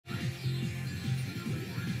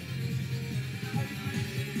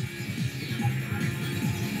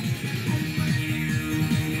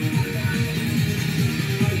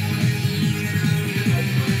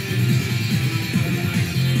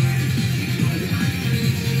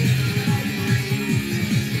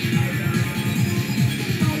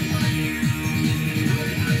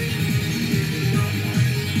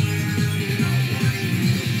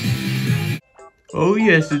Oh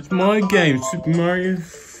yes, it's my game, Super Mario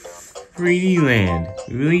 3D Land,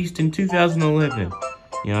 released in 2011.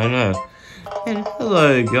 Yeah, I know. And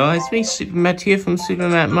hello guys, me Super Matt here from Super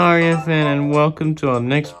Matt Mario Fan, and welcome to our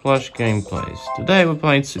next Plush gameplays. Today we're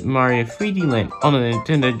playing Super Mario 3D Land on a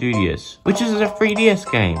Nintendo 3DS, which is a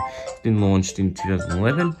 3DS game. It's been launched in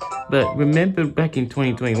 2011, but remember back in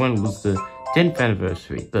 2021 was the 10th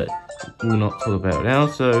anniversary, but we'll not talk about it now,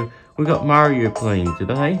 so we got Mario playing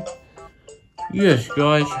today. Yes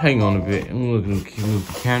guys, hang on a bit, I'm looking to move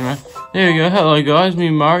the camera. There we go, hello guys, me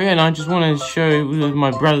Mario, and I just wanted to show you my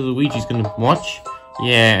brother Luigi's gonna watch.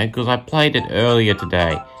 Yeah, because I played it earlier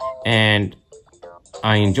today, and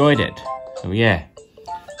I enjoyed it. So yeah.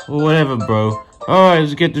 Well, whatever bro. Alright,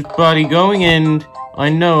 let's get this party going, and I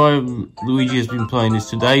know Luigi has been playing this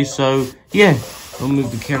today, so yeah. I'll move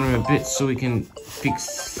the camera a bit so we can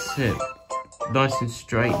fix it nice and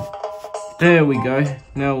straight. There we go,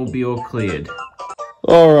 now we'll be all cleared.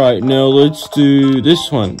 Alright, now let's do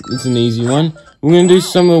this one. It's an easy one. We're gonna do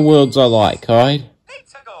some of the worlds I like, alright?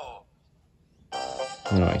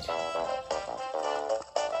 Alright.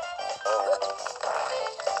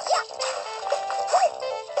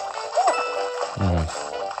 Alright.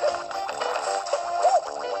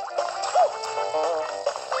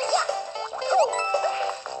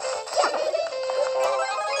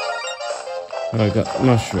 I got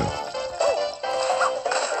mushroom.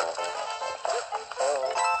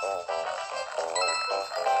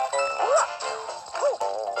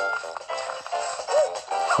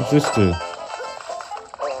 What's this do?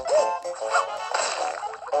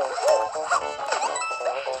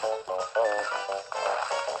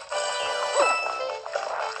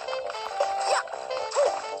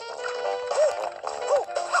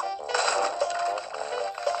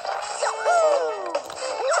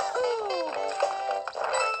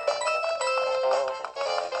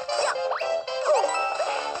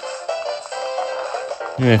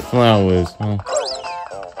 Yeah, flowers. Huh?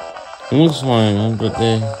 It looks fine, but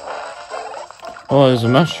they... Oh, there's a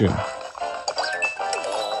mushroom.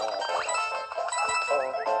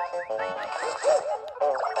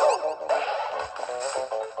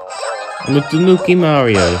 The Tanuki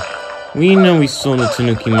Mario. We know we saw the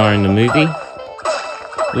Tanuki Mario in the movie.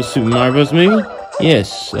 The Super Mario Bros. Movie?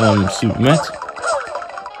 Yes, Super Matt.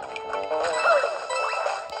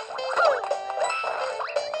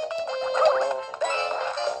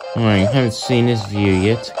 Alright, I haven't seen this view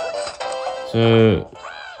yet. So...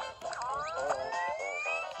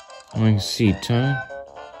 I can see time.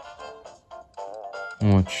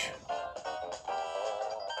 Watch.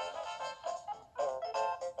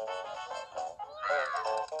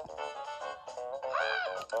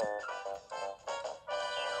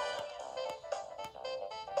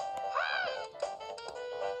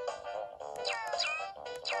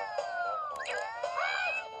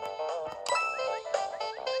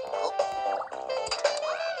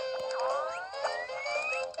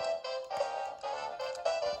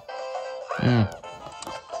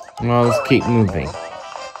 Well, let's keep moving.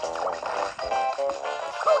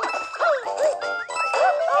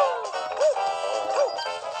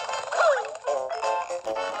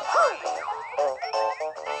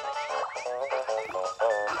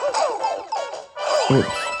 Oops.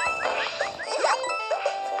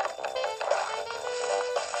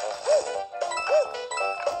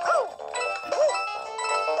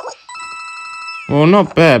 Well,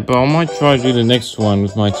 not bad, but I might try to do the next one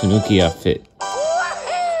with my Tanuki outfit.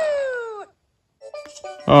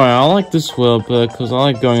 Alright, I like this world because I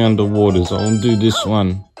like going underwater, so I'll do this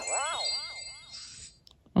one.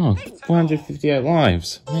 Oh, 458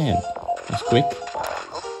 lives. Man, that's quick.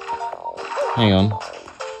 Hang on.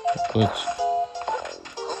 Glitch.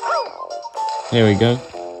 There we go.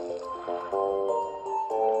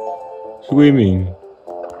 Swimming.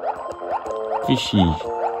 Fishy.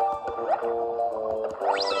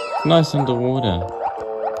 Nice underwater.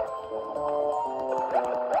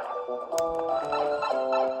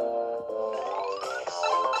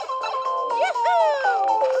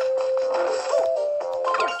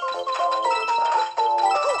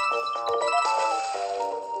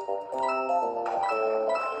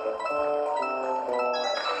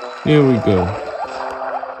 Here we go.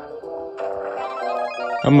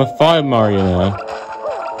 I'm a Fire Mario now.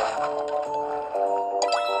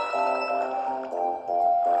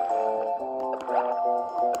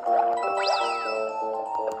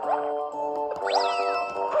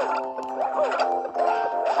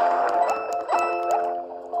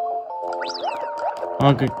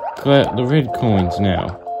 I could collect the red coins now.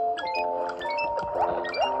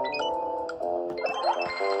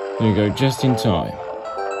 There you go, just in time.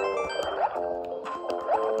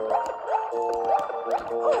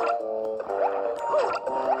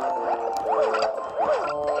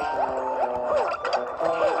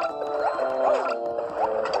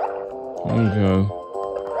 There we go.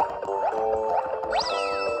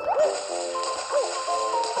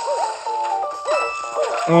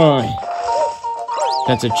 Alright.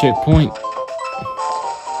 That's a checkpoint.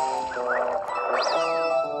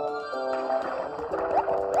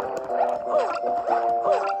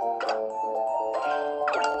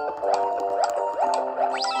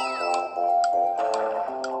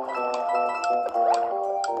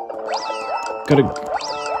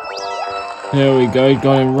 There we go,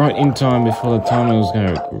 got him right in time before the timer was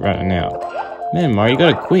going to run out. Man, Mario, you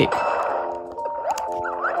got it quick.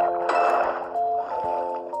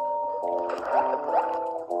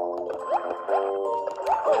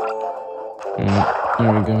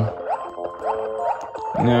 There we go.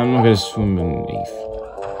 No, I'm not going to swim beneath.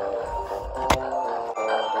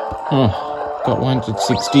 Oh, got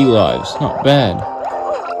 160 lives, not bad.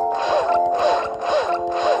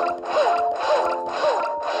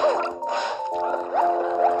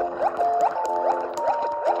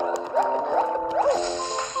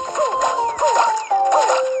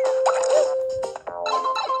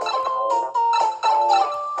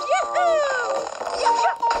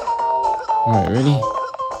 Alright, ready?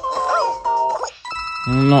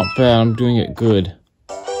 Not bad, I'm doing it good.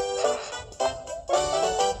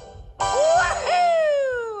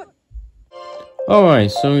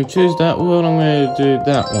 Alright, so we choose that world, I'm going to do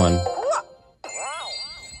that one.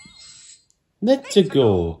 Let's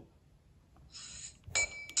go.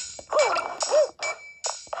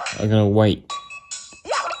 I'm going to wait.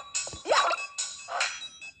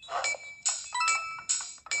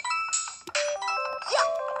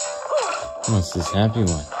 What's this happy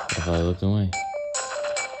one? If I look away.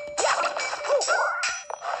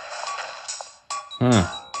 Huh.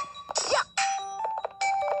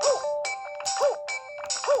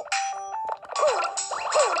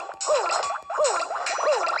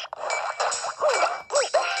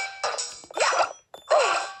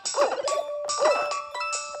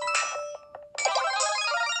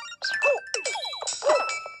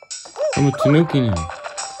 I'm a tanuki now.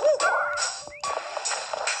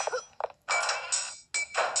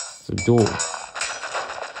 It's a door.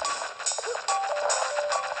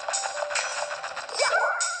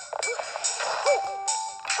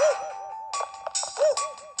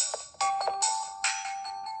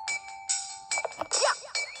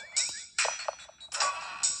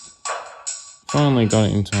 Finally got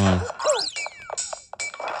it in time.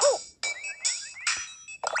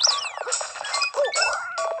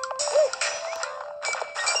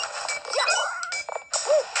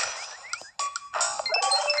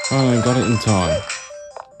 Finally got it in time.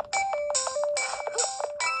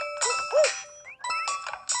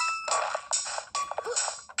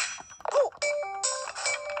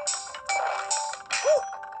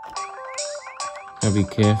 Gotta be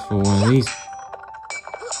careful one of these.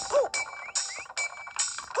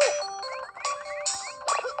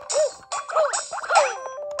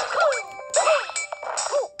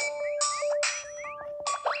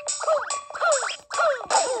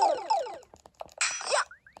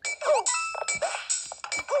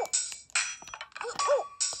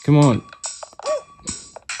 Come on.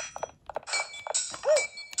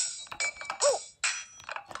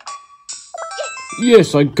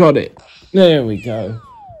 Yes, I got it. There we go.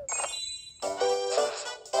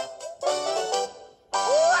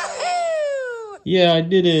 Yeah, I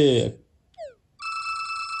did it.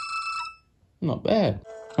 Not bad.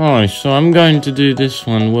 Alright, so I'm going to do this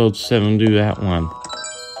one, World 7, do that one.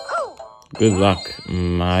 Good luck,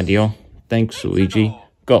 Mario. Thanks, Luigi.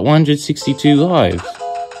 Got 162 lives.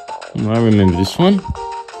 I remember this one.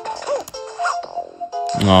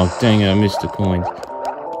 Oh, dang it, I missed a coin.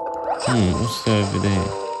 What's over there?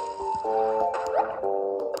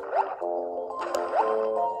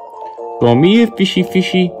 Come here, fishy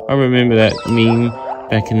fishy. I remember that meme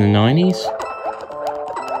back in the 90s.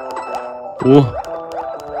 Oh.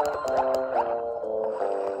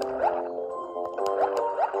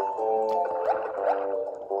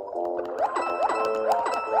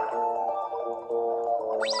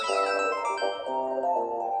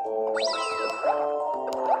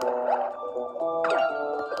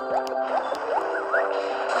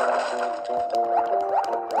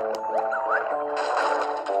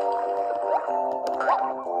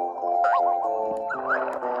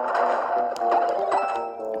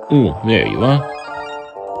 Ooh, there you are.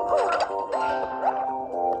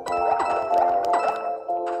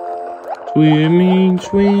 Swimming,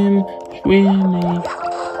 swim, swimming.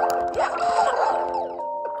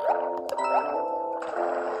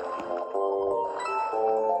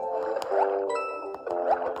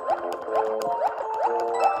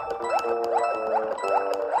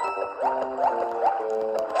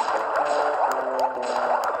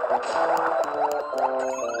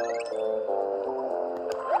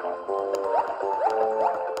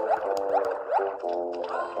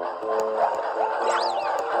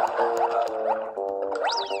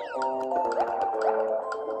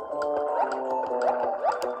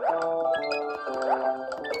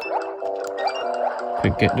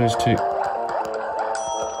 Quick, get those two.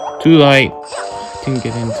 Too late. Didn't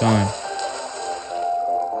get in time.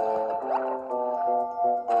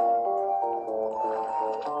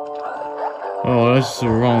 Oh, that's the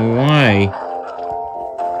wrong way.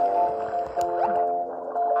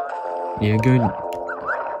 Yeah, good.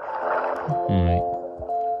 Alright.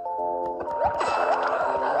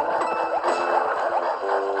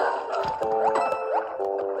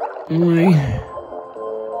 Alright.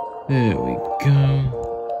 There we go.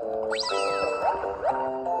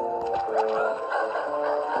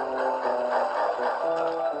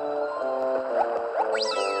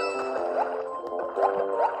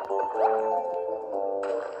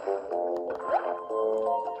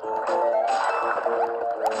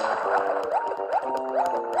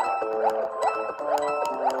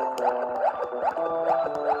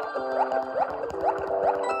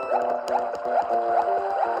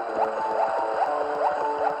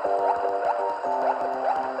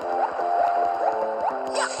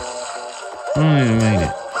 I made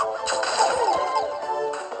it.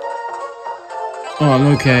 Oh, I'm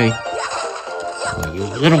okay. Oh, you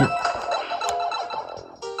little...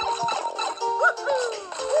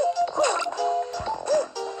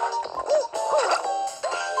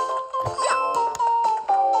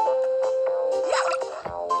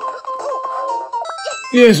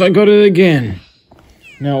 Yes, I got it again.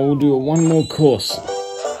 Now we'll do one more course.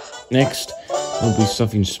 Next, will be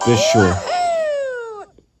something special.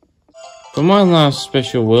 For my last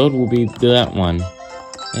special world will be that one,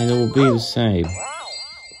 and it will be the same.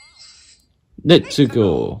 Let's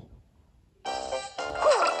go.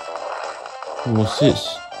 What's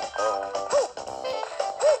this?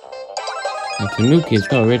 The Tanuki has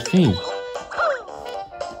got a red thing.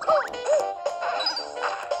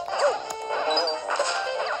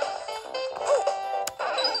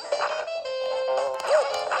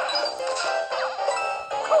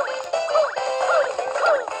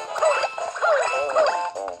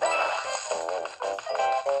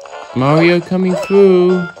 Mario coming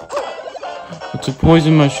through. It's a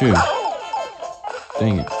poison mushroom.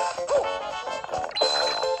 Dang it.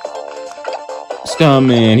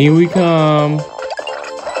 Starman, here we come.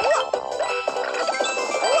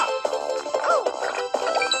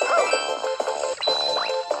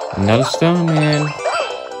 Another Starman.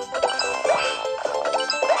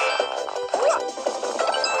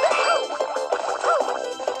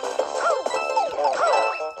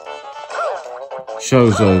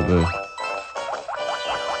 Show's over.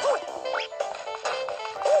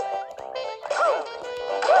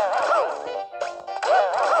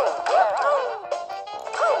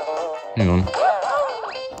 Hang on.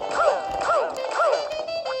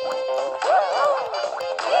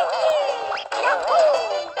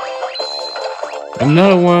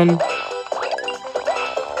 Another one.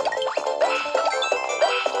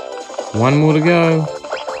 One more to go.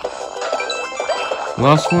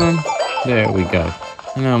 Last one. There we go.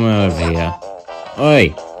 And I'm out of here.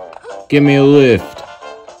 Oi! Give me a lift.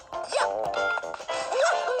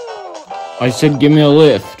 I said give me a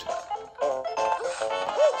lift.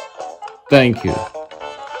 Thank you.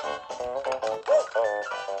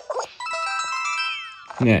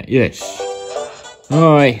 Yeah, yes.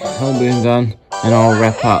 Alright, all been done. And I'll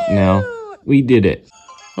wrap up now. We did it.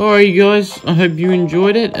 Alright, you guys. I hope you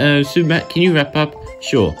enjoyed it. Super Matt, can you wrap up?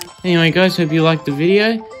 Sure. Anyway, guys, hope you liked the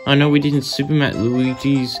video. I know we didn't Super Matt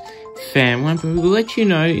Luigi's fan one, but we'll let you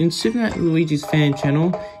know in Super Matt Luigi's fan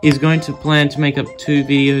channel is going to plan to make up 2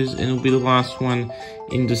 videos, and it'll be the last one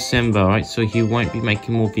in December, right? So he won't be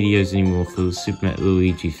making more videos anymore for the Super Matt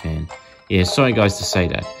Luigi fan. Yeah, sorry guys to say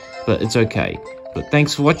that, but it's okay. But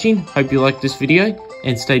thanks for watching. Hope you liked this video,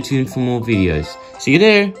 and stay tuned for more videos. See you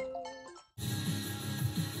there.